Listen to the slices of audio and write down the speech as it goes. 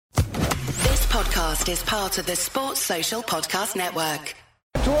podcast is part of the Sports Social Podcast Network.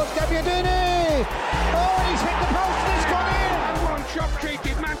 Towards Gabbiadini. Oh, he's hit the post and it's gone in. And one shot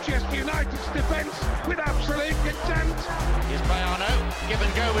treated Manchester United's defence with absolute contempt. Here's Bayano. Give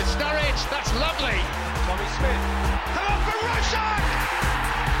and go with Sturridge. That's lovely. Tommy Smith. Hello for Roshan.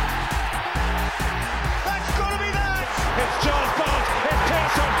 That's got to be that. It's Charles Barnes. It's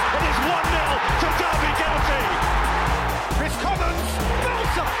Pearson. It is 1-0 to Derby County. Chris Commons.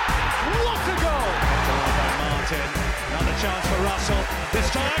 Belter. What a goal. Martin. Another chance for Russell. This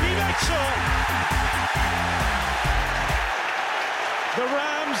time he makes it. The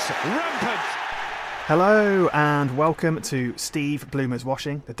Rams rampant. Hello and welcome to Steve Bloomer's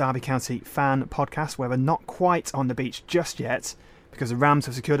Washing, the Derby County fan podcast, where we're not quite on the beach just yet because the Rams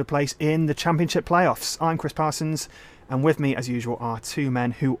have secured a place in the Championship playoffs. I'm Chris Parsons, and with me as usual are two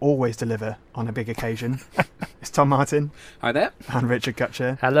men who always deliver on a big occasion. It's Tom Martin. Hi there. And Richard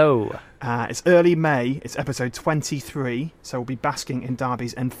Cutcher. Hello. It's early May, it's episode 23, so we'll be basking in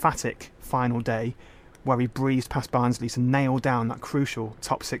Derby's emphatic final day, where we breezed past Barnsley to nail down that crucial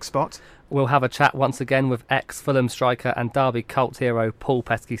top six spot. We'll have a chat once again with ex-Fulham striker and Derby cult hero Paul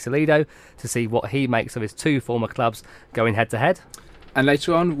Pesky-Salido to see what he makes of his two former clubs going head-to-head. And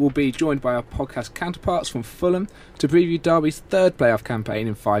later on, we'll be joined by our podcast counterparts from Fulham to preview Derby's third playoff campaign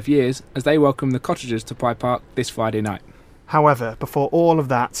in 5 years as they welcome the Cottagers to Pride Park this Friday night. However, before all of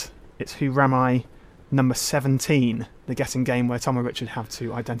that, it's Who Ram I number 17, the guessing game where Tom and Richard have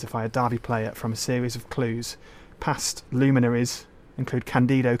to identify a Derby player from a series of clues. Past luminaries include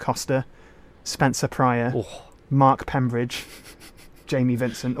Candido Costa, Spencer Pryor, Mark Pembridge, Jamie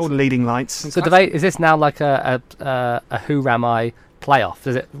Vincent, all the leading lights. So is this now like a Who Ram I playoff?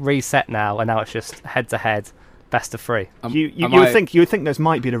 Does it reset now and now it's just head-to-head, best of three? You would think those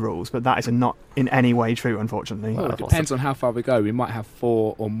might be the rules, but that is not in any way true, unfortunately. Well, it depends on how far we go. We might have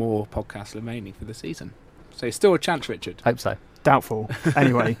 4 or more podcasts remaining for the season. So it's still a chance, Richard. Hope so. Doubtful.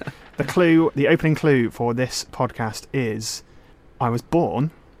 Anyway, the opening clue for this podcast is I was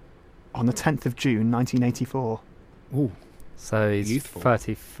born on the 10th of June 1984. Ooh. So he's Youthful.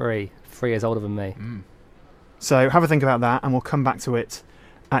 33, 3 years older than me. Mm. So have a think about that, and we'll come back to it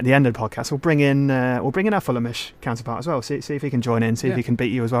at the end of the podcast. We'll bring in our Fulhamish counterpart as well. See if he can join in. See if he can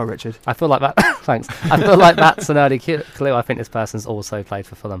beat you as well, Richard. I feel like that. Thanks. I feel like that's an early clue. I think this person's also played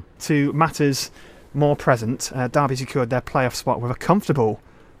for Fulham. To matters more present, Derby secured their playoff spot with a comfortable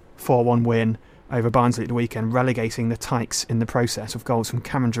 4-1 win over Barnsley at the weekend, relegating the Tykes in the process with goals from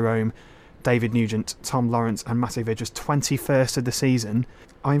Cameron Jerome, David Nugent, Tom Lawrence and Matej Vidras, 21st of the season.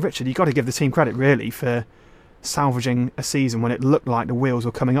 I mean, Richard, you've got to give the team credit, really, for salvaging a season when it looked like the wheels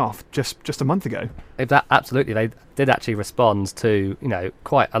were coming off just a month ago. Absolutely, they did actually respond to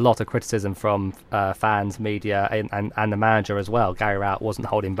quite a lot of criticism from fans, media, and the manager as well. Gary Rowett wasn't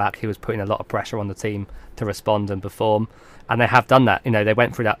holding back; he was putting a lot of pressure on the team to respond and perform, and they have done that. They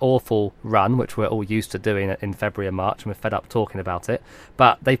went through that awful run, which we're all used to doing in February and March, and we're fed up talking about it.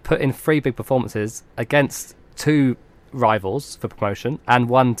 But they put in 3 big performances against 2 rivals for promotion and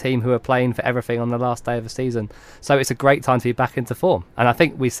 1 team who are playing for everything on the last day of the season. So it's a great time to be back into form. And I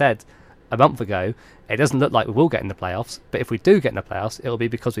think we said a month ago, it doesn't look like we will get in the playoffs, but if we do get in the playoffs, it'll be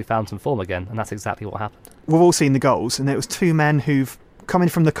because we found some form again, and that's exactly what happened. We've all seen the goals, and it was 2 men who've come in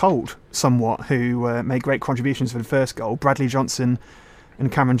from the cold somewhat, who made great contributions for the first goal, Bradley Johnson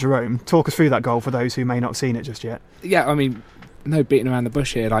and Cameron Jerome. Talk us through that goal for those who may not have seen it just yet. Yeah, I mean, no beating around the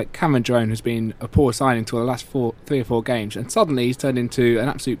bush here. Like, Cameron Jerome has been a poor signing to the last 3 or 4 games, and suddenly he's turned into an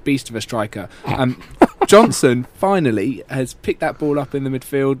absolute beast of a striker. Johnson finally has picked that ball up in the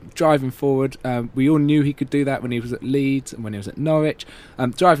midfield, driving forward. We all knew he could do that when he was at Leeds and when he was at Norwich.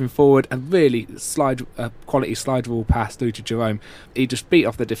 Driving forward and really quality slide rule pass through to Jerome. He just beat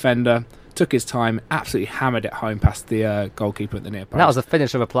off the defender, took his time, absolutely hammered it home past the goalkeeper at the near post. And that was a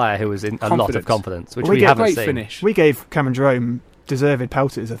finish of a player who was in a lot of confidence, which we haven't seen. Finish. We gave Cameron Jerome deserved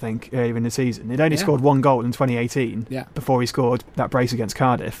pelters, I think, earlier in the season. He'd only scored 1 goal in 2018 before he scored that brace against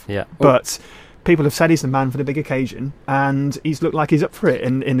Cardiff. Yeah. But people have said he's the man for the big occasion, and he's looked like he's up for it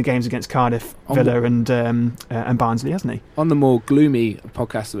in the games against Cardiff, Villa and Barnsley, hasn't he? On the more gloomy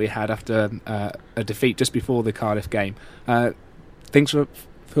podcast that we had after a defeat just before the Cardiff game, things were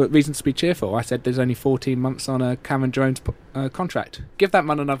for reasons to be cheerful. I said there's only 14 months on Cameron Jerome's contract. Give that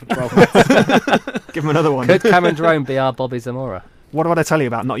man another 12 months. Give him another one. Could Cameron Jerome be our Bobby Zamora? What did I tell you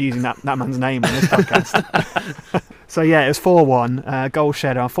about not using that man's name on this podcast? So yeah, it was 4-1. Goal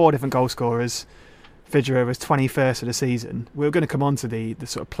shed on 4 different goal scorers. Vidra was 21st of the season. We were going to come on to the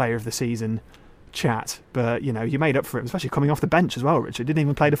sort of player of the season chat, but you made up for it, especially coming off the bench as well. Richard didn't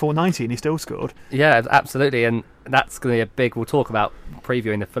even play the 490 and he still scored. Yeah, absolutely, and that's going to be a big. We'll talk about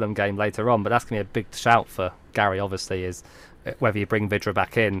previewing the Fulham game later on, but that's going to be a big shout for Gary. Obviously, is whether you bring Vydra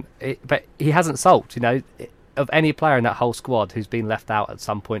back in, but he hasn't sulked. Of any player in that whole squad who's been left out at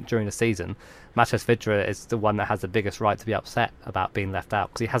some point during the season, Mathias Vydra is the one that has the biggest right to be upset about being left out,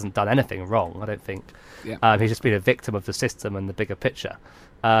 because he hasn't done anything wrong, I don't think. Yeah. He's just been a victim of the system and the bigger picture.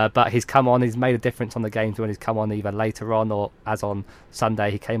 But he's come on, he's made a difference on the games when he's come on, either later on or as on Sunday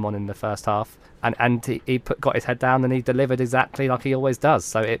he came on in the first half, and he got his head down and he delivered exactly like he always does.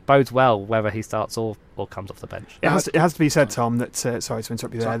 So it bodes well whether he starts or comes off the bench. It has to be said, Tom, that sorry to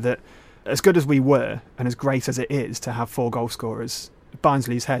interrupt you there, that as good as we were and as great as it is to have 4 goal scorers,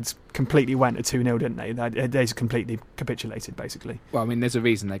 Barnsley's heads completely went at 2-0, didn't they? They just completely capitulated, basically. Well, I mean, there's a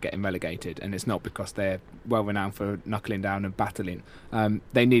reason they're getting relegated, and it's not because they're well renowned for knuckling down and battling.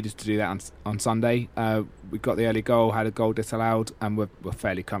 They needed to do that on Sunday. We got the early goal, had a goal disallowed, and we're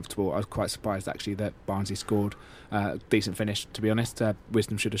fairly comfortable. I was quite surprised, actually, that Barnsley scored. Decent finish, to be honest.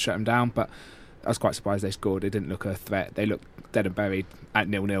 Wisdom should have shut them down, but I was quite surprised they scored. It didn't look a threat. They looked dead and buried at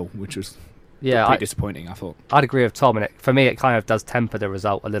 0-0, which was pretty disappointing, I thought. I'd agree with Tom, and for me it kind of does temper the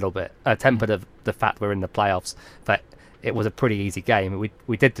result a little bit. Temper the fact we're in the playoffs, but it was a pretty easy game.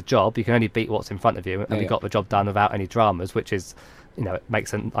 We did the job. You can only beat what's in front of you, and we got the job done without any dramas, which is, it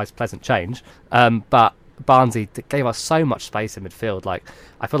makes a nice, pleasant change. But Barnsley gave us so much space in midfield. Like,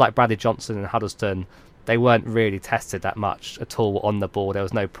 I feel like Bradley Johnson and Huddleston, they weren't really tested that much at all on the ball. There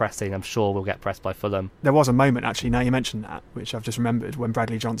was no pressing. I'm sure we'll get pressed by Fulham. There was a moment, actually, now you mentioned that, which I've just remembered, when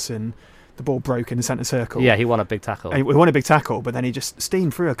Bradley Johnson, the ball broke in the centre circle. Yeah, he won a big tackle. He won a big tackle, but then he just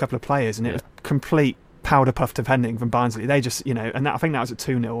steamed through a couple of players, and it was complete powder puff defending from Barnsley. They just, and I think that was at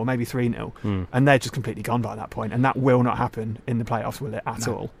 2-0 or maybe 3-0, and they're just completely gone by that point, and that will not happen in the playoffs, will it, at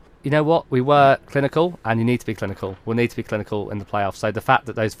all? You know what? We were clinical, and you need to be clinical. We'll need to be clinical in the playoffs. So the fact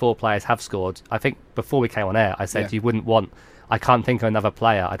that those 4 players have scored, I think before we came on air, I said you wouldn't want... I can't think of another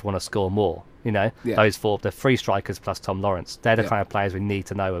player I'd want to score more. Those 4, the 3 strikers plus Tom Lawrence, they're the kind of players we need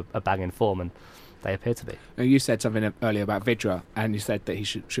to know are banging form, and they appear to be. You said something earlier about Vydra, and you said that he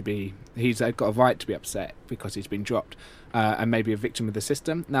should be... He's got a right to be upset because he's been dropped. And maybe a victim of the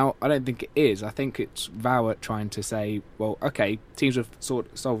system. Now, I don't think it is. I think it's Vowett trying to say, well, okay, teams have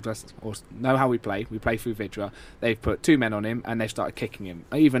solved us, or know how we play. We play through Vydra. They've put 2 men on him, and they've started kicking him.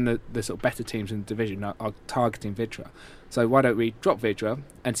 Even the sort of better teams in the division are targeting Vydra. So why don't we drop Vydra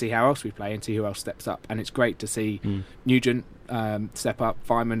and see how else we play and see who else steps up? And it's great to see Nugent step up.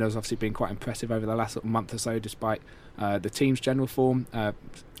 Fireman has obviously been quite impressive over the last sort of month or so, despite the team's general form.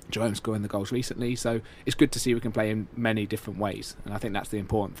 Jerome scoring the goals recently, so it's good to see we can play in many different ways, and I think that's the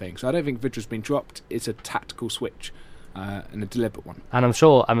important thing. So I don't think Vydra's been dropped. It's a tactical switch and a deliberate one. And I'm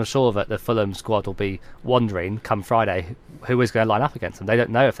sure that the Fulham squad will be wondering come Friday who is going to line up against them. They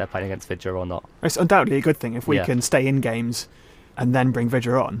don't know if they're playing against Vydra or not. It's undoubtedly a good thing if we can stay in games and then bring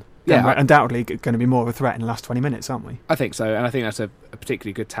Vydra on. We're undoubtedly going to be more of a threat in the last 20 minutes, aren't we? I think so, and I think that's a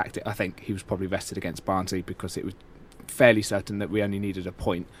particularly good tactic. I think he was probably rested against Barnsley because it was fairly certain that we only needed a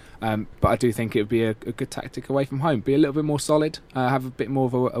point, but I do think it would be a good tactic away from home. Be a little bit more solid, have a bit more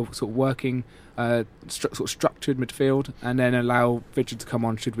of a sort of working, sort of structured midfield, and then allow Vydra to come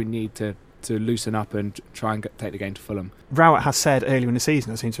on should we need to loosen up and try and take the game to Fulham. Rowett has said earlier in the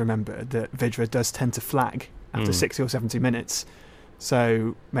season, I seem to remember, that Vydra does tend to flag after 60 or 70 minutes,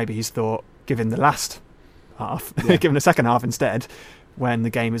 so maybe he's thought, given the last half, given the second half instead, when the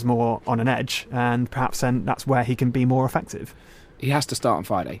game is more on an edge, and perhaps then that's where he can be more effective. He has to start on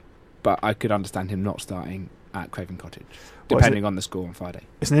Friday, but I could understand him not starting at Craven Cottage, depending on the score on Friday.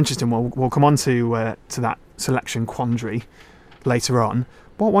 It's an interesting one. We'll come on to that selection quandary later on.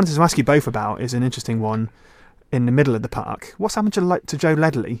 What I wanted to ask you both about is an interesting one in the middle of the park. What's happened to Joe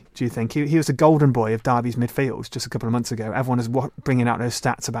Ledley, do you think? He was the golden boy of Derby's midfield just a couple of months ago. Everyone is bringing out those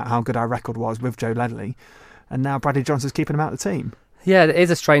stats about how good our record was with Joe Ledley, and now Bradley Johnson's keeping him out of the team. Yeah, it is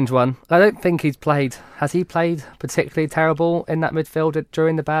a strange one. I don't think has he played particularly terrible in that midfield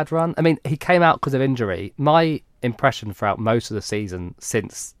during the bad run? I mean, he came out because of injury. My impression throughout most of the season,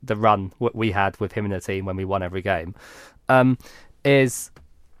 since the run we had with him in the team when we won every game, is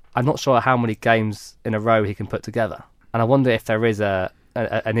I'm not sure how many games in a row he can put together. And I wonder if there is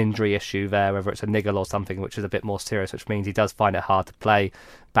an injury issue there, whether it's a niggle or something, which is a bit more serious, which means he does find it hard to play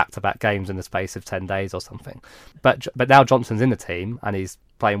back-to-back games in the space of 10 days or something. But now Johnson's in the team and he's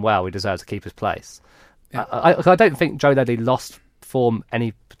playing well. He deserves to keep his place. Yeah. I don't think Joe Ledley lost form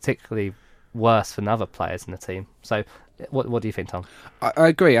any particularly worse than other players in the team. So What do you think, Tom? I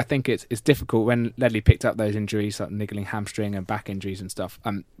agree. I think it's difficult when Ledley picked up those injuries, like niggling hamstring and back injuries and stuff.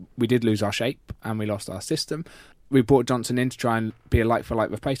 We did lose our shape and we lost our system. We brought Johnson in to try and be a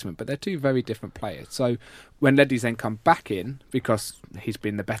like-for-like replacement, but they're two very different players. So when Ledley's then come back in, because he's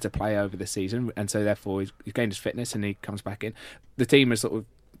been the better player over the season, and so therefore he's gained his fitness and he comes back in, the team has sort of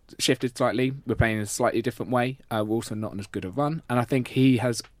shifted slightly. We're playing in a slightly different way. We're also not on as good a run, and I think he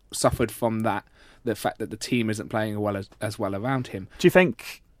has suffered from that, the fact that the team isn't playing as well around him. Do you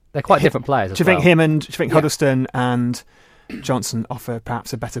think they're quite different players? Do you think Huddleston and Johnson offer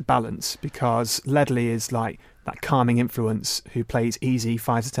perhaps a better balance, because Ledley is like that calming influence who plays easy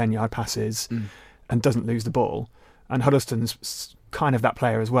 5 to 10 yard passes and doesn't lose the ball, and Huddleston's kind of that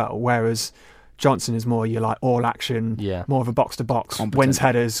player as well, whereas Johnson is more your like all action, more of a box to box, wins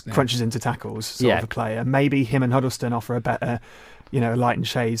headers, crunches into tackles sort of a player. Maybe him and Huddleston offer a better, light and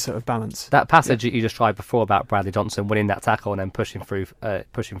shade sort of balance. That passage you just tried before about Bradley Johnson winning that tackle and then pushing through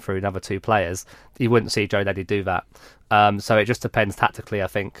another two players, you wouldn't see Joe Ledley do that. So it just depends tactically, I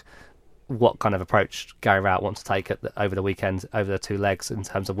think, what kind of approach Gary Rowett wants to take over the weekend, over the two legs, in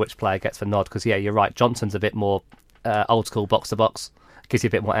terms of which player gets the nod. Because you're right, Johnson's a bit more old school box to box, gives you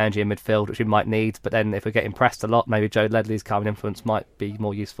a bit more energy in midfield, which we might need. But then if we're getting pressed a lot, maybe Joe Ledley's calming influence might be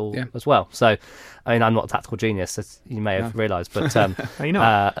more useful as well. So, I mean, I'm not a tactical genius, as you may have realised, but are you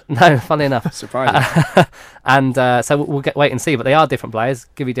not? no, funnily enough, surprising. And so we'll wait and see. But they are different players,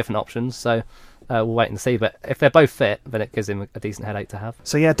 give you different options. So we'll wait and see. But if they're both fit, then it gives him a decent headache to have.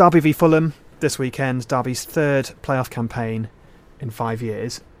 So yeah, Derby v Fulham this weekend. Derby's third playoff campaign in 5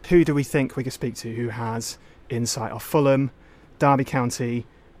 years. Who do we think we could speak to who has insight of Fulham, Derby County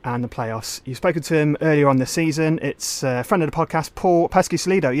and the playoffs? You've spoken to him earlier on this season. It's a friend of the podcast, Paul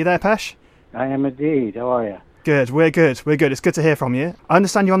Pesky-Salido. You there, Pesh? I am indeed. How are you? Good. We're good. It's good to hear from you. I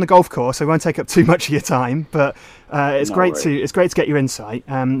understand you're on the golf course, so we won't take up too much of your time, but it's great to get your insight.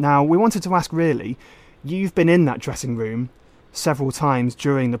 Now, we wanted to ask, really, you've been in that dressing room several times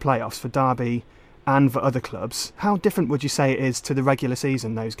during the playoffs for Derby and for other clubs. How different would you say it is to the regular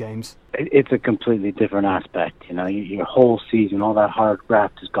season, those games? It's a completely different aspect. Your whole season, all that hard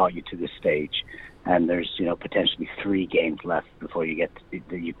graft has got you to this stage, and there's potentially 3 games left before you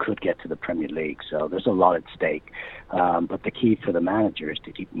could get to the Premier League. So there's a lot at stake. But the key for the manager is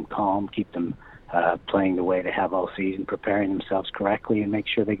to keep them calm, keep them playing the way they have all season, preparing themselves correctly, and make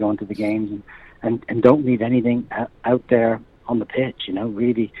sure they go into the games and don't leave anything out there on the pitch.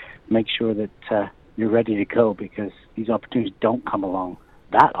 Really make sure that you're ready to go, because these opportunities don't come along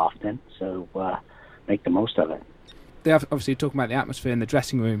that often. So make the most of it. They have obviously talking about the atmosphere in the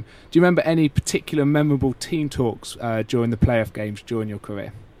dressing room. Do you remember any particular memorable team talks during the playoff games during your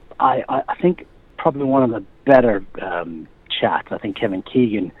career? I think probably one of the better chats. I think Kevin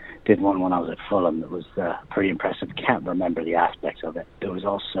Keegan did one when I was at Fulham that was pretty impressive. Can't remember the aspects of it. There was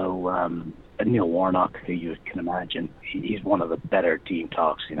also Neil Warnock, who you can imagine. He's one of the better team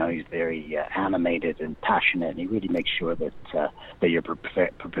talks. He's very animated and passionate, and he really makes sure that you're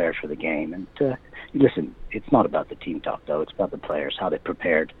prepared for the game. And listen, it's not about the team talk, though. It's about the players, how they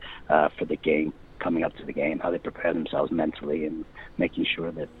prepared for the game, coming up to the game, how they prepare themselves mentally, and making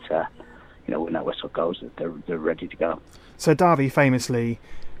sure that when that whistle goes, that they're ready to go. So Derby famously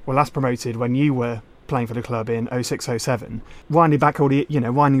were last promoted when you were playing for the club in 06-07. Winding back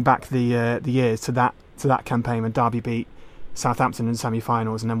the years to that campaign when Derby beat Southampton in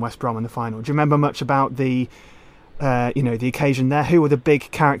semi-finals and then West Brom in the final. Do you remember much about the occasion there? Who were the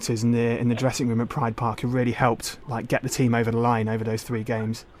big characters in the dressing room at Pride Park who really helped get the team over the line over those 3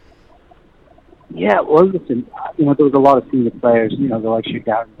 games? Yeah, well, listen, there was a lot of senior players, the likes of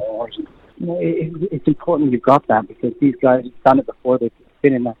Darren Moores. It's important you've got that, because these guys have done it before. They've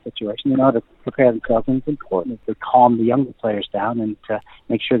been in that situation. They know how to prepare themselves, and it's important to calm the younger players down and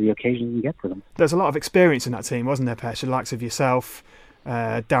make sure the occasion can get to them. There's a lot of experience in that team, wasn't there, Pesh? The likes of yourself,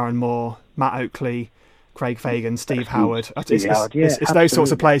 Darren Moore, Matt Oakley, Craig Fagan, Steve Howard. It's those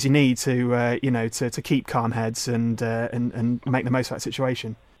sorts of players you need to keep calm heads and make the most of that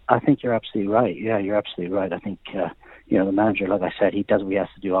situation. I think you're absolutely right. Yeah, you're absolutely right. I think the manager, like I said, he does what he has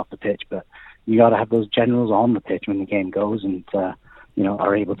to do off the pitch, but you got to have those generals on the pitch when the game goes, and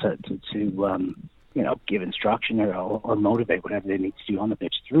are able to give instruction or motivate whatever they need to do on the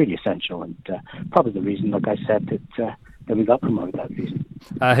pitch. It's really essential, and probably the reason, like I said, that we got promoted that season.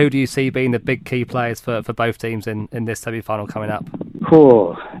 Who do you see being the big key players for both teams in this semi-final coming up?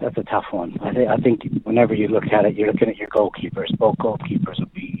 Cool, that's a tough one. I think whenever you look at it, you're looking at your goalkeepers. Both goalkeepers will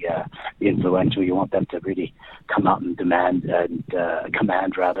be influential. You want them to really come out and command, and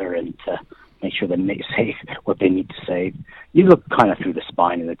make sure they save what they need to save. You look kind of through the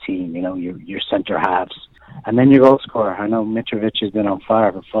spine of the team. Your centre halves, And then your goal scorer. I know Mitrovic has been on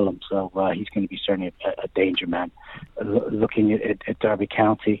fire for Fulham, so he's going to be certainly a danger man. Looking at Derby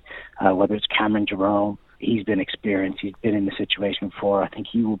County, whether it's Cameron Jerome, he's been experienced. He's been in the situation before. I think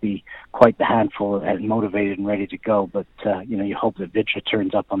he will be quite the handful and motivated and ready to go. But, you hope that Vitra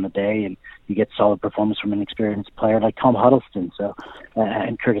turns up on the day and you get solid performance from an experienced player like Tom Huddleston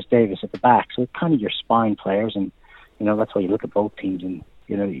and Curtis Davis at the back. So it's kind of your spine players. And, that's why you look at both teams and,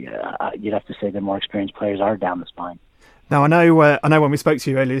 you'd have to say the more experienced players are down the spine. Now, I know when we spoke to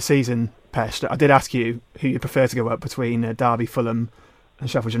you earlier this season, Pesh, I did ask you who you prefer to go up between Derby, Fulham and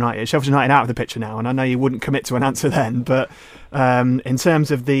Sheffield United. Sheffield United out of the picture now, and I know you wouldn't commit to an answer then, but in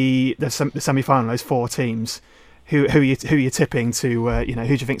terms of the semi-final, those 4 teams, who are you tipping to, who do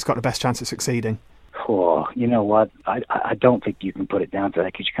you think's got the best chance of succeeding? Oh, you know what? I don't think you can put it down to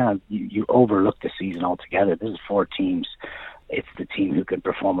that, because you overlook the season altogether. This is 4 teams. It's the team who can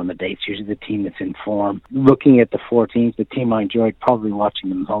perform on the day. It's usually the team that's in form. Looking at the 4 teams, the team I enjoyed probably watching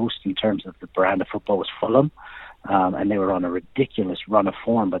the most in terms of the brand of football was Fulham. And they were on a ridiculous run of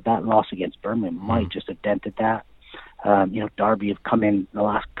form, but that loss against Birmingham might just have dented that. Derby have come in the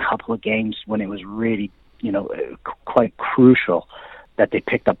last couple of games when it was really, quite crucial that they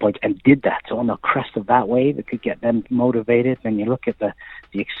picked up points and did that. So on the crest of that wave, it could get them motivated. Then you look at the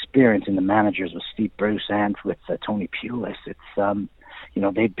experience in the managers with Steve Bruce and with Tony Pulis. It's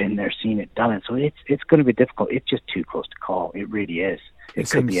they've been there, seen it, done it. So it's going to be difficult. It's just too close to call. It really is. It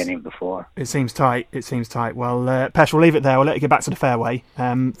could be any of the 4. It seems tight. Well, Pesh, we'll leave it there. We'll let you get back to the fairway.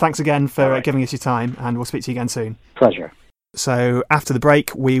 Thanks again for giving us your time, and we'll speak to you again soon. Pleasure. So after the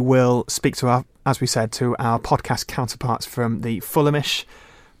break, we will speak to our podcast counterparts from the Fulhamish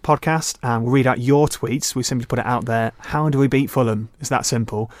podcast, and we'll read out your tweets. We simply put it out there. How do we beat Fulham? It's that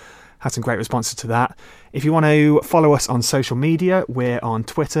simple. Had some great responses to that. If you want to follow us on social media, we're on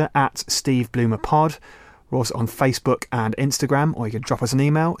Twitter @SteveBloomerPod. We're also on Facebook and Instagram, or you can drop us an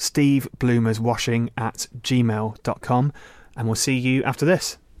email, stevebloomerswashing@gmail.com, and we'll see you after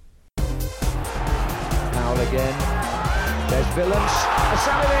this. Powell again. There's Willems.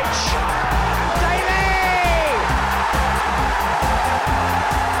 Asanovic. Daly!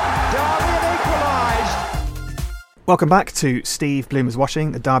 Derby have equalised. Welcome back to Steve Bloomers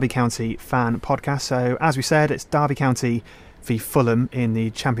Washing, the Derby County fan podcast. So, as we said, it's Derby County v Fulham in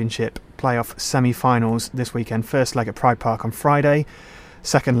the Championship playoff semi-finals this weekend. First leg at Pride Park on Friday,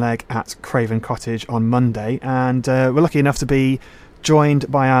 second leg at Craven Cottage on Monday, and we're lucky enough to be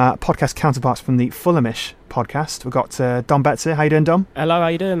joined by our podcast counterparts from the Fulhamish podcast. We've got Dom Betts here. How you doing, Dom? Hello, how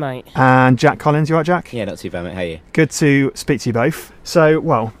you doing, mate? And Jack Collins. You all right, Jack? Yeah, not too bad, mate. How are you? Good to speak to you both. So,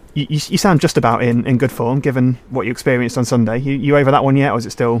 well, you sound just about in good form, given what you experienced on Sunday. You over that one yet, or is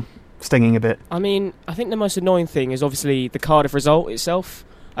it still stinging a bit? I mean, I think the most annoying thing is obviously the Cardiff result itself.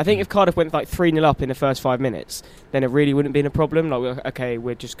 I think if Cardiff went like 3-0 up in the first 5 minutes, then it really wouldn't have been a problem. Like, okay,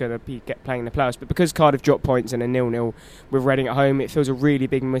 we're just going to be playing the playoffs. But because Cardiff dropped points and a 0-0 with Reading at home, it feels a really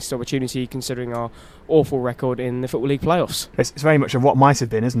big missed opportunity considering our awful record in the Football League playoffs. It's very much of what might have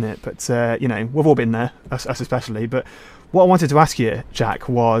been, isn't it? But, we've all been there, us especially. But what I wanted to ask you, Jack,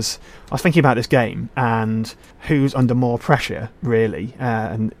 was I was thinking about this game and who's under more pressure, really.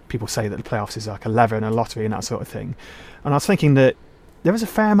 And people say that the playoffs is like a lever and a lottery and that sort of thing. And I was thinking that there is a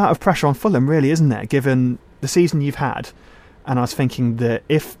fair amount of pressure on Fulham, really, isn't there, given the season you've had? And I was thinking that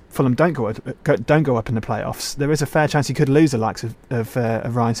if Fulham don't go up in the playoffs, there is a fair chance you could lose the likes of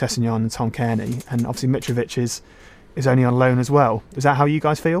Ryan Sessegnon and Tom Kearney, and obviously Mitrovic is only on loan as well. Is that how you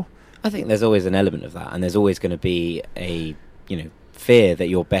guys feel? I think there's always an element of that, and there's always going to be a fear that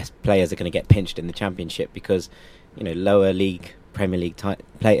your best players are going to get pinched in the Championship because lower league Premier League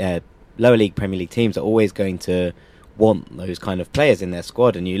teams are always going to want those kind of players in their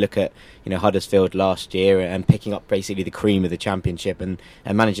squad. And you look at Huddersfield last year and picking up basically the cream of the Championship and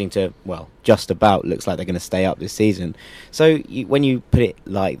managing to, well, just about looks like they're going to stay up this season. So when you put it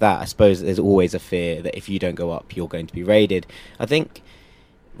like that, I suppose there's always a fear that if you don't go up, you're going to be raided. I think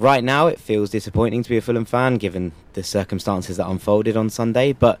right now it feels disappointing to be a Fulham fan given the circumstances that unfolded on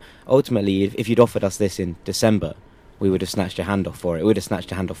Sunday, but ultimately if you'd offered us this in December, we would have snatched a hand off for it. We would have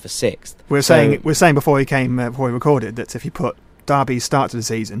snatched a hand off for 6th. We were saying before we recorded that if you put Derby's start to the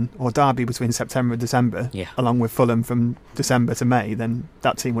season or Derby between September and December, along with Fulham from December to May, then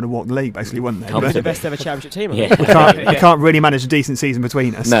that team would have walked the league, basically, wouldn't they? But the best ever Championship team. We can't really manage a decent season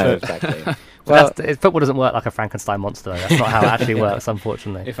between us. No, exactly. Well, football doesn't work like a Frankenstein monster, though. That's not how it actually works,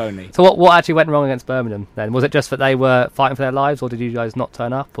 unfortunately. If only. So what actually went wrong against Birmingham then? Was it just that they were fighting for their lives, or did you guys not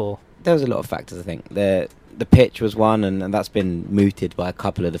turn up? Or there was a lot of factors, I think. The pitch was one, and that's been mooted by a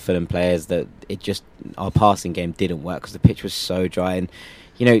couple of the Fulham players that our passing game didn't work because the pitch was so dry. And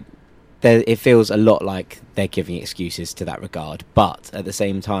it feels a lot like they're giving excuses to that regard. But at the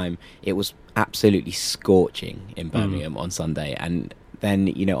same time, it was absolutely scorching in Birmingham on Sunday. And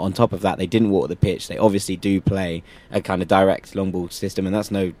then, on top of that, they didn't water the pitch. They obviously do play a kind of direct long ball system. And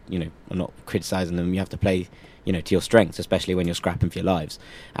that's I'm not criticising them. You have to play, to your strengths, especially when you're scrapping for your lives.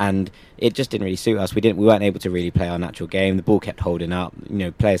 And it just didn't really suit us. We weren't able to really play our natural game. The ball kept holding up.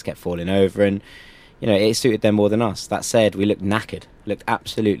 Players kept falling over, and it suited them more than us. That said, we looked knackered, looked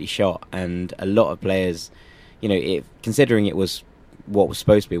absolutely shot, and a lot of players, considering it was what was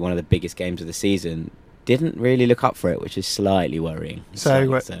supposed to be one of the biggest games of the season, didn't really look up for it, which is slightly worrying. So,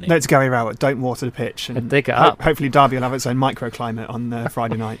 note to Gary Rowett, don't water the pitch. And dig it up. Hopefully Derby will have its own microclimate on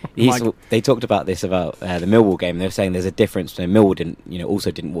Friday night. They talked about this about the Millwall game. They were saying there's a difference. Millwall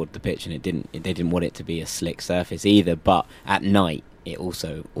didn't water the pitch, and they didn't want it to be a slick surface either. But at night, it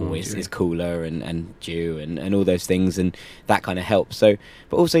also always is cooler and dew and all those things, and that kind of helps. So,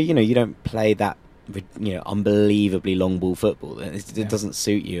 but also, you don't play that unbelievably long ball football. It doesn't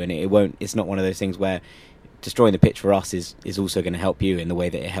suit you, and it's not one of those things where destroying the pitch for us is also going to help you in the way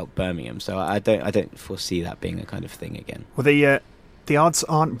that it helped Birmingham. So I don't foresee that being a kind of thing again. Well, the odds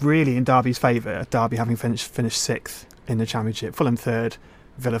aren't really in Derby's favour. Derby having finished 6th in the Championship, Fulham 3rd,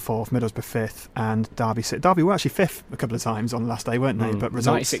 Villa 4th, Middlesbrough 5th, and Derby 6th. Derby were actually 5th a couple of times on the last day, weren't they? But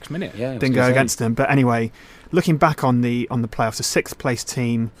results 96 minutes. Didn't go against them. But anyway, looking back on the playoffs, the 6th place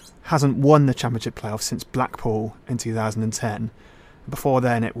team hasn't won the Championship playoffs since Blackpool in 2010. Before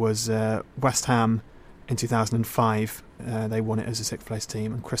then, it was West Ham in 2005. They won it as a 6th place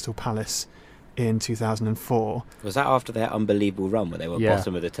team, and Crystal Palace in 2004. Was that after their unbelievable run where they were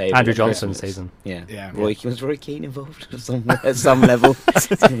bottom of the table? Andrew Johnson's season. Yeah. Was Roy Keane involved at some level?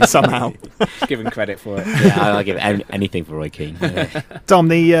 Somehow. Given credit for it. Yeah, I'll give anything for Roy Keane. Dom,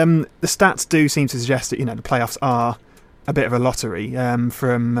 the stats do seem to suggest that the playoffs are a bit of a lottery. I've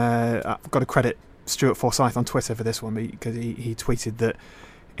got to credit Stuart Forsyth on Twitter for this one, because he tweeted that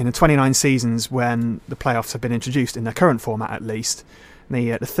in the 29 seasons when the playoffs have been introduced, in their current format at least,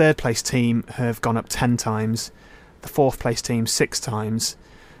 the 3rd place team have gone up 10 times, the 4th place team 6 times,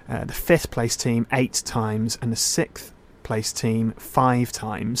 the 5th place team 8 times, and the 6th place team 5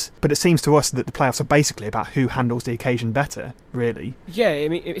 times. But it seems to us that the playoffs are basically about who handles the occasion better, really. Yeah, I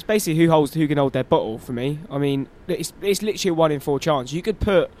mean, it's basically who can hold their bottle for me. I mean, it's literally a 1 in 4 chance. You could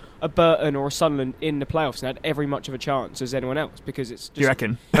put a Burton or a Sunderland in the playoffs and had every much of a chance as anyone else, because it's just... Do you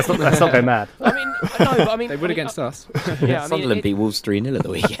reckon? Let's not go mad. I mean, no, but I mean... They would against us. Yeah, Sunderland beat Wolves 3-0 at the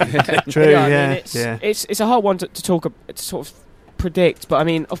weekend. True, It's a hard one to sort of predict, but I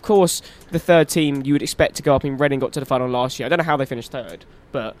mean, of course, the 3rd team you would expect to go up. Reading got to the final last year. I don't know how they finished 3rd,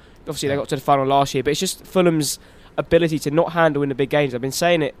 but obviously they got to the final last year. But it's just Fulham's ability to not handle in the big games. I've been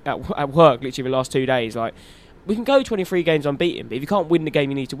saying it at work literally the last 2 days, like, we can go 23 games unbeaten, but if you can't win the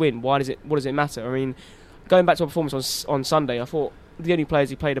game you need to win, what does it matter? I mean, going back to our performance on Sunday, I thought the only players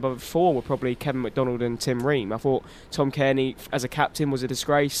who played above 4 were probably Kevin McDonald and Tim Ream. I thought Tom Kearney, as a captain, was a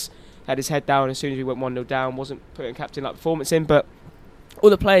disgrace. Had his head down as soon as we went 1-0 down, wasn't putting captain-like performance in, but all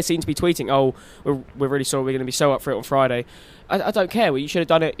the players seem to be tweeting, we're really sorry, we're going to be so up for it on Friday. I don't care. You should have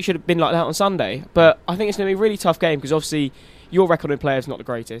done it. You should have been like that on Sunday. But I think it's going to be a really tough game, because obviously your record in players is not the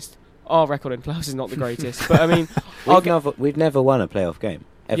greatest. Our record in playoffs is not the greatest, but I mean, we've never won a playoff game.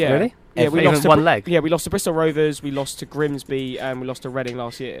 Ever. Yeah, really? Yeah, we lost one leg. Yeah, we lost to Bristol Rovers, we lost to Grimsby, and we lost to Reading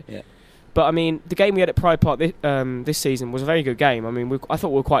last year. Yeah. But I mean, the game we had at Pride Park this season was a very good game. I mean, I thought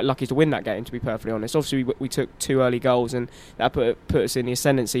we were quite lucky to win that game, to be perfectly honest. Obviously, we took 2 early goals, and that put us in the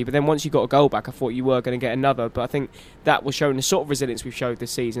ascendancy. But then once you got a goal back, I thought you were going to get another. But I think that was showing the sort of resilience we've showed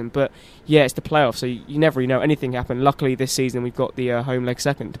this season. But yeah, it's the playoffs, so you never really know. Anything happen. Luckily, this season we've got the home leg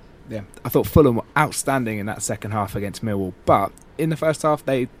second. Yeah, I thought Fulham were outstanding in that second half against Millwall, but in the first half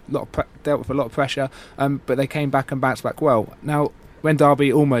they dealt with a lot of pressure, but they came back and bounced back well. Now, when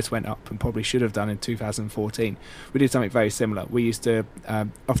Derby almost went up, and probably should have done in 2014, we did something very similar. We used to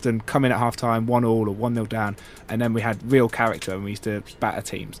often come in at half-time 1-1 or 1-0 down, and then we had real character, and we used to batter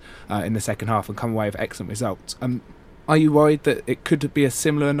teams in the second half and come away with excellent results. Are you worried that it could be a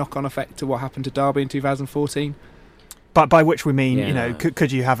similar knock-on effect to what happened to Derby in 2014? But by which we mean,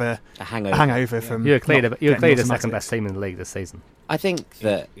 could you have a hangover from... You're clearly the second best team in the league this season. I think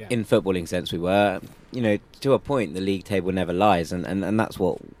that in footballing sense we were, to a point the league table never lies, and that's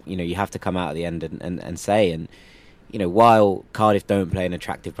what, you have to come out at the end and say. And, while Cardiff don't play an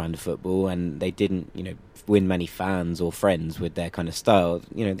attractive brand of football, and they didn't, win many fans or friends with their kind of style,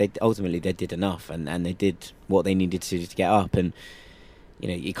 they ultimately did enough, and they did what they needed to get up. And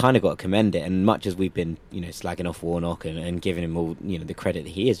you kind of got to commend it. And much as we've been, slagging off Warnock and giving him all, the credit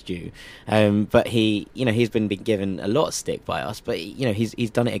that he is due, but he's been given a lot of stick by us. But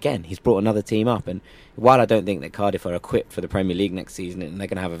he's done it again. He's brought another team up. And while I don't think that Cardiff are equipped for the Premier League next season, and they're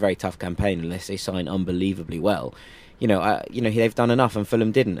going to have a very tough campaign unless they sign unbelievably well, they've done enough, and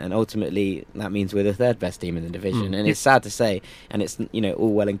Fulham didn't, and ultimately that means we're the third best team in the division. And it's sad to say, and it's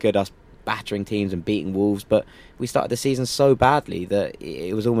all well and good us battering teams and beating Wolves, but we started the season so badly that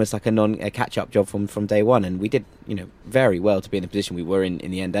it was almost like a catch-up job from day one, and we did very well to be in the position we were in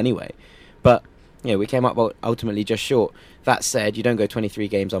the end anyway. But we came up ultimately just short. That said, you don't go 23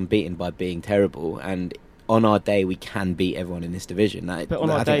 games unbeaten by being terrible, and on our day we can beat everyone in this division. But on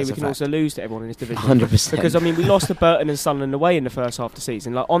our day we can also lose to everyone in this division. 100%. Because we lost to Burton and Sunderland away in the first half of the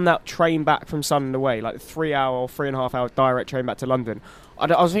season. Like on that train back from Sunderland away, like 3-hour or 3.5-hour direct train back to London,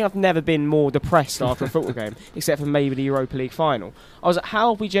 I think I've never been more depressed after a football game, except for maybe the Europa League final. I was like,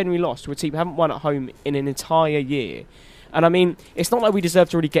 how have we genuinely lost to a team who haven't won at home in an entire year? And it's not like we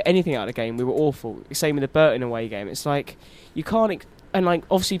deserved to really get anything out of the game. We were awful. Same with the Burton away game. It's like, you can't... And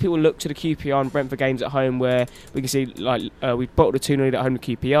obviously people look to the QPR and Brentford games at home where we can see we bottled a 2-0 lead at home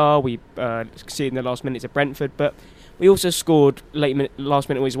to QPR, we conceded in the last minutes at Brentford, but we also scored last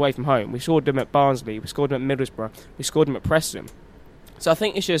minute ways away from home. We scored them at Barnsley, we scored them at Middlesbrough, we scored them at Preston. So I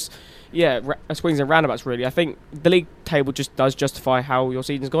think it's just, swings and roundabouts really. I think the league table just does justify how your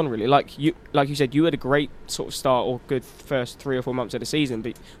season's gone really. Like you said, you had a great sort of start or good first 3 or 4 months of the season,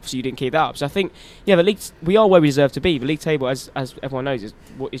 but obviously you didn't keep that up. So I think, the league, we are where we deserve to be. The league table, as everyone knows, is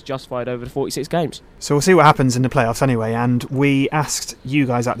what is justified over the 46 games. So we'll see what happens in the playoffs anyway. And we asked you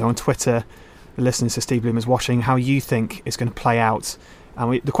guys out there on Twitter, the listeners to Steve Bloomers Watching, how you think it's going to play out.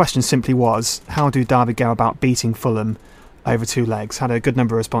 And the question simply was, how do Derby go about beating Fulham over 2 legs? Had a good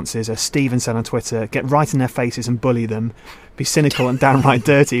number of responses. Stephen said on Twitter, get right in their faces and bully them, be cynical and downright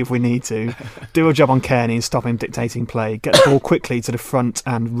dirty if we need to, do a job on Kearney and stop him dictating play, get the ball quickly to the front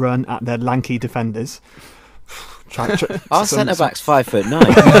and run at their lanky defenders. Our centre-back's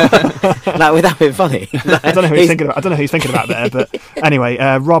 5'9". Like, without being funny. I don't know who he's thinking about there, but anyway,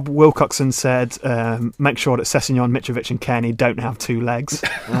 Rob Wilcoxon said, make sure that Sessegnon, Mitrovic and Kearney don't have 2 legs.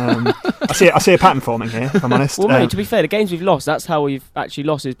 I see a pattern forming here, if I'm honest. Well, mate, to be fair, the games we've lost, that's how we've actually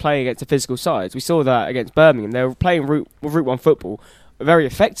lost, is playing against the physical sides. We saw that against Birmingham. They were playing Route 1 football, a very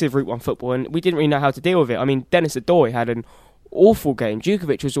effective Route 1 football, and we didn't really know how to deal with it. Dennis Adoy had an awful game.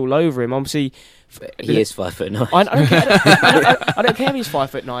 Djukovic was all over him. Obviously, he is 5'9". I don't care if he's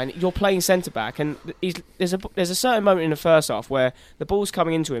 5'9". You're playing centre back, and there's a certain moment in the first half where the ball's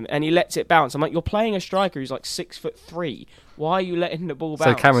coming into him and he lets it bounce. I'm like, you're playing a striker who's like 6'3". Why are you letting the ball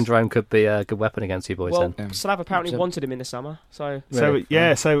bounce? So Cameron Jerome could be a good weapon against you boys then. Slav apparently wanted him in the summer. So I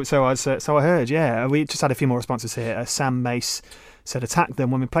heard. Yeah, we just had a few more responses here. Sam Mace said, attack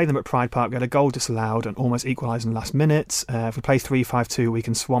them. When we played them at Pride Park, we had a goal disallowed and almost equalised in the last minute. If we play 3-5-2, we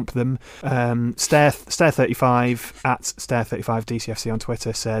can swamp them. Stair35 at Stair35 DCFC on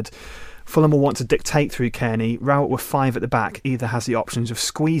Twitter said, Fulham will want to dictate through Kearney. Rowett with 5 at the back either has the options of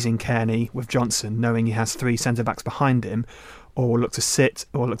squeezing Kearney with Johnson, knowing he has 3 centre-backs behind him, or will look to sit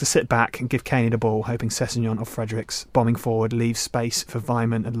back and give Kearney the ball, hoping Sessegnon or Fredericks bombing forward leaves space for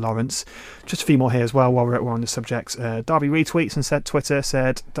Vyman and Lawrence. Just a few more here as well while we're on the subject. Derby retweets and Twitter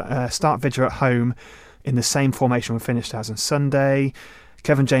said, start Vidra at home in the same formation we finished as on Sunday.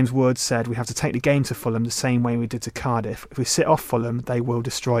 Kevin James Wood said, we have to take the game to Fulham the same way we did to Cardiff. If we sit off Fulham, they will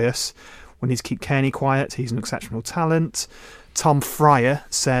destroy us. We need to keep Kearney quiet. He's an exceptional talent. Tom Fryer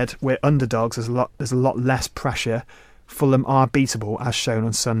said, we're underdogs. There's a lot less pressure. Fulham are beatable, as shown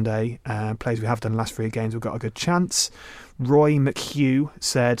on Sunday. Players we have done the last 3 games, we've got a good chance. Roy McHugh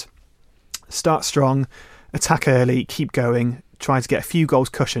said, start strong, attack early, keep going, try to get a few goals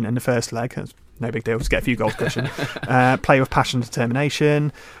cushion in the first leg. That's no big deal, just get a few goals cushion. Play with passion and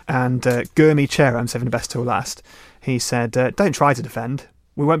determination. And Gurmi Cheram, saving the best till last, he said, don't try to defend.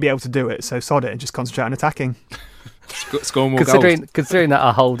 We won't be able to do it, so sod it and just concentrate on attacking. Score more goals. Considering that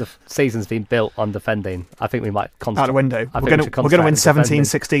our whole season's been built on defending, I think we might concentrate. Out the window. We're going to win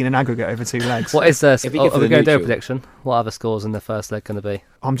 17-16 in aggregate over 2 legs. What is this? Are we going to do a prediction? What are the scores in the first leg going to be?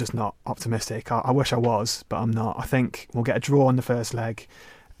 I'm just not optimistic. I wish I was, but I'm not. I think we'll get a draw in the first leg,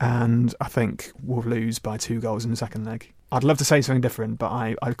 and I think we'll lose by 2 goals in the second leg. I'd love to say something different, but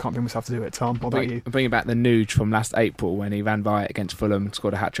I can't bring myself to do it. Tom, what about you? I'm bringing back the Nuge from last April when he ran by it against Fulham and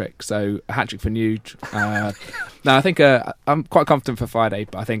scored a hat-trick. So a hat-trick for Nuge. No, I think I'm quite confident for Friday,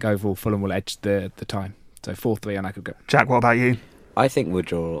 but I think overall Fulham will edge the time. So 4-3 on aggregate. Jack, what about you? I think we'll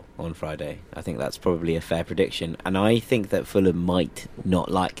draw on Friday. I think that's probably a fair prediction. And I think that Fulham might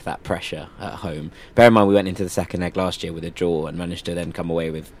not like that pressure at home. Bear in mind, we went into the second leg last year with a draw and managed to then come away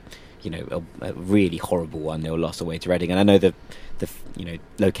with, a really horrible 1-0 loss away to Reading. And I know the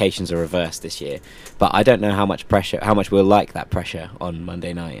locations are reversed this year, but I don't know how much we'll like that pressure on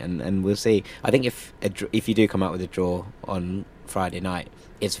Monday night. And we'll see. I think if you do come out with a draw on Friday night,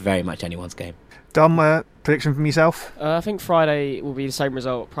 it's very much anyone's game. Dom, prediction from yourself? I think Friday will be the same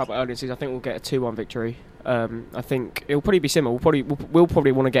result probably earlier in the season. I think we'll get a 2-1 victory. I think it'll probably be similar. We'll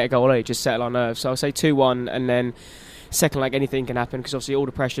probably want to get a goal early, just settle our nerves. So I'll say 2-1, and then second leg anything can happen, because obviously all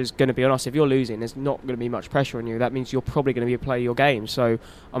the pressure is going to be on us. If you're losing, there's not going to be much pressure on you. That means you're probably going to be play your game. So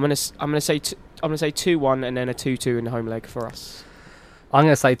I'm going to say 2-1 and then a 2-2 in the home leg for us. I'm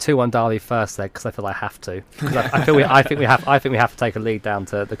going to say 2-1 Derby first leg, because I feel I have to. I think we have to take a lead down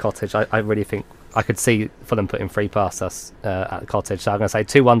to the Cottage. I really think I could see Fulham putting 3 past us at the Cottage. So I'm going to say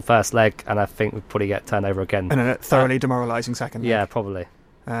 2-1 first leg, and I think we'll probably get turned over again. And a thoroughly demoralising second leg. Yeah, probably.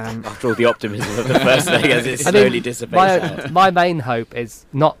 After all the optimism of the first leg as it slowly dissipates. My main hope is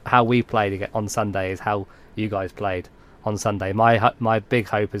not how we played on Sunday, is how you guys played on Sunday. My big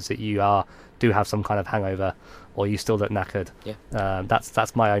hope is that you do have some kind of hangover, or you still look knackered. Yeah.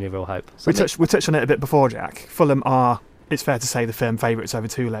 That's my only real hope. We touched on it a bit before, Jack. Fulham are, it's fair to say, the firm favourites over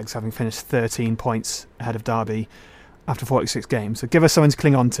 2 legs, having finished 13 points ahead of Derby after 46 games. So give us something to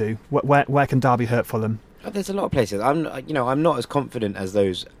cling on to. Where can Derby hurt Fulham? There's a lot of places. I'm not as confident as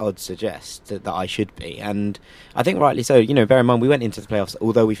those odds suggest that I should be, and I think rightly so. Bear in mind we went into the playoffs,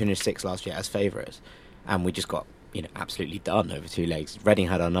 although we finished 6th last year, as favourites, and we just got absolutely done over 2 legs. Reading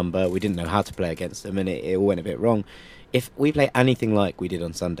had our number. We didn't know how to play against them, and it all went a bit wrong. If we play anything like we did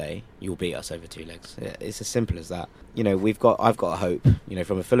on Sunday, you'll beat us over 2 legs. It's as simple as that. I've got a hope,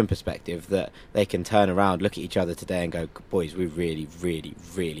 from a Fulham perspective, that they can turn around, look at each other today and go, boys, we really, really,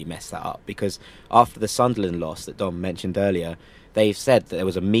 really messed that up. Because after the Sunderland loss that Dom mentioned earlier, they've said that there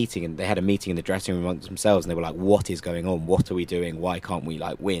was a meeting, and they had a meeting in the dressing room amongst themselves, and they were like, what is going on? What are we doing? Why can't we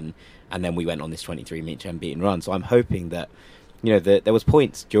win? And then we went on this 23-match unbeaten run. So I'm hoping that there was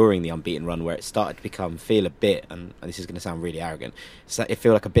points during the unbeaten run where it started to feel a bit, and this is going to sound really arrogant, it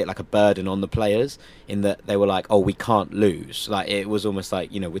felt like a bit like a burden on the players, in that they were like, oh, we can't lose. Like, it was almost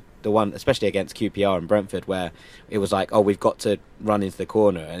like, with the one, especially against QPR and Brentford, where it was like, oh, we've got to run into the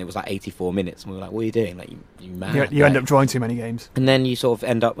corner, and it was like 84 minutes, and we were like, what are you doing? Like, you mad? You end up drawing too many games. And then you sort of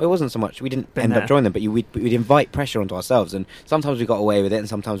end up, it wasn't so much, we didn't end up drawing them, but we'd invite pressure onto ourselves, and sometimes we got away with it, and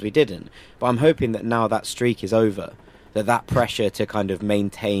sometimes we didn't. But I'm hoping that now that streak is over, that pressure to kind of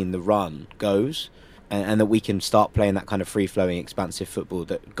maintain the run goes, and that we can start playing that kind of free-flowing, expansive football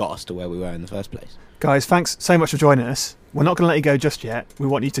that got us to where we were in the first place. Guys, thanks so much for joining us. We're not going to let you go just yet. We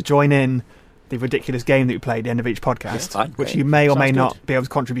want you to join in the ridiculous game that we play at the end of each podcast, which you may or may not be able to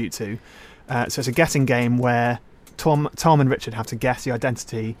contribute to. So it's a guessing game where Tom and Richard have to guess the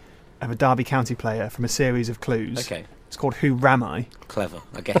identity of a Derby County player from a series of clues. Okay. It's called Who Ram I? Clever.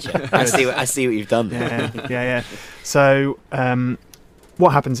 I get you. I see what you've done there. Yeah. So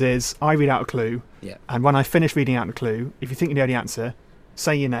what happens is I read out a clue, and when I finish reading out the clue, if you think you know the answer,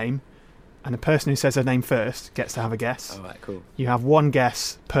 say your name, and the person who says their name first gets to have a guess. All right, cool. You have 1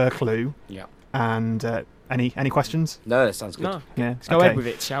 guess per clue. Yeah. And any questions? No, that sounds good. No. Yeah. Let's go ahead with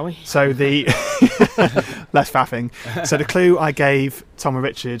it, shall we? So the less faffing. So the clue I gave Tom and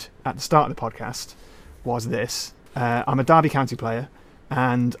Richard at the start of the podcast was this. I'm a Derby County player,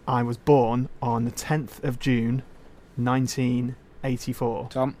 and I was born on the 10th of June, 1984.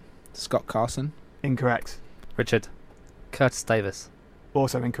 Tom, Scott Carson. Incorrect. Richard, Curtis Davis.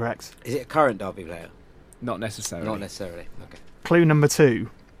 Also incorrect. Is it a current Derby player? Not necessarily. Not necessarily. Okay. Clue number 2.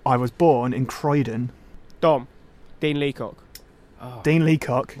 I was born in Croydon. Dom, Dean Leacock. Oh. Dean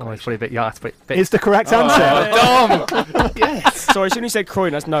Leacock. Oh, it's probably a bit young. Is the correct answer. Dom! Yes. Sorry, as soon as you said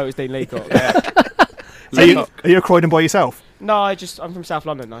Croydon, I know it was Dean Leacock. Yeah. Are you a Croydon boy yourself? No, I'm from South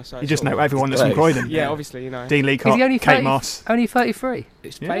London now. So you just know everyone that's from Croydon. Yeah, obviously, Dean Leacock, Kate Moss. Only 33.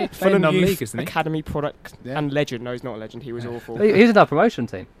 It's Fulham non-league, Youth isn't he? Academy product and legend. No, he's not a legend. He was awful. He was in our promotion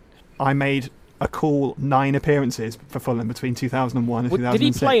team. I made a cool 9 appearances for Fulham between 2001 and 2006. Did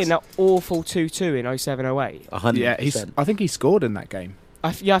he play in that awful 2-2 in 07-08? 100%. Yeah, I think he scored in that game.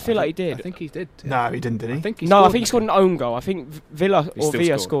 I feel like he did. I think he did. Yeah. No, he didn't, did he? I think he scored an own goal. I think Villa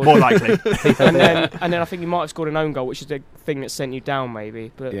scored. More likely. and then I think he might have scored an own goal, which is the thing that sent you down,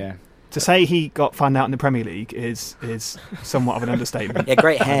 maybe. But yeah. To say he got found out in the Premier League is somewhat of an understatement. Yeah,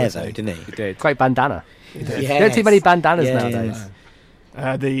 great hair though, didn't he? He did. Great bandana. Yes. You don't see many bandanas nowadays.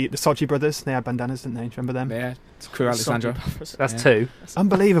 The Sochi brothers, they had bandanas, didn't they? Do you remember them? Yeah, it's Crew Alexandra. That's two.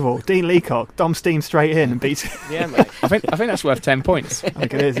 Unbelievable. Dean Leacock, Dom Steam straight in and beats. Yeah, mate. I think that's worth 10 points. I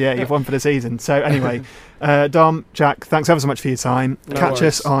think it is, yeah. You've won for the season. So anyway, Dom, Jack, thanks ever so much for your time. Catch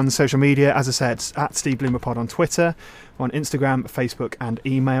us on social media, as I said, at Steve Bloomer Pod on Twitter, on Instagram, Facebook and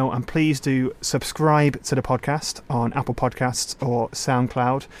email. And please do subscribe to the podcast on Apple Podcasts or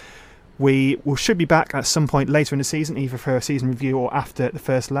SoundCloud. We should be back at some point later in the season, either for a season review or after the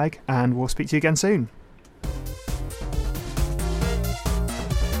first leg, and we'll speak to you again soon.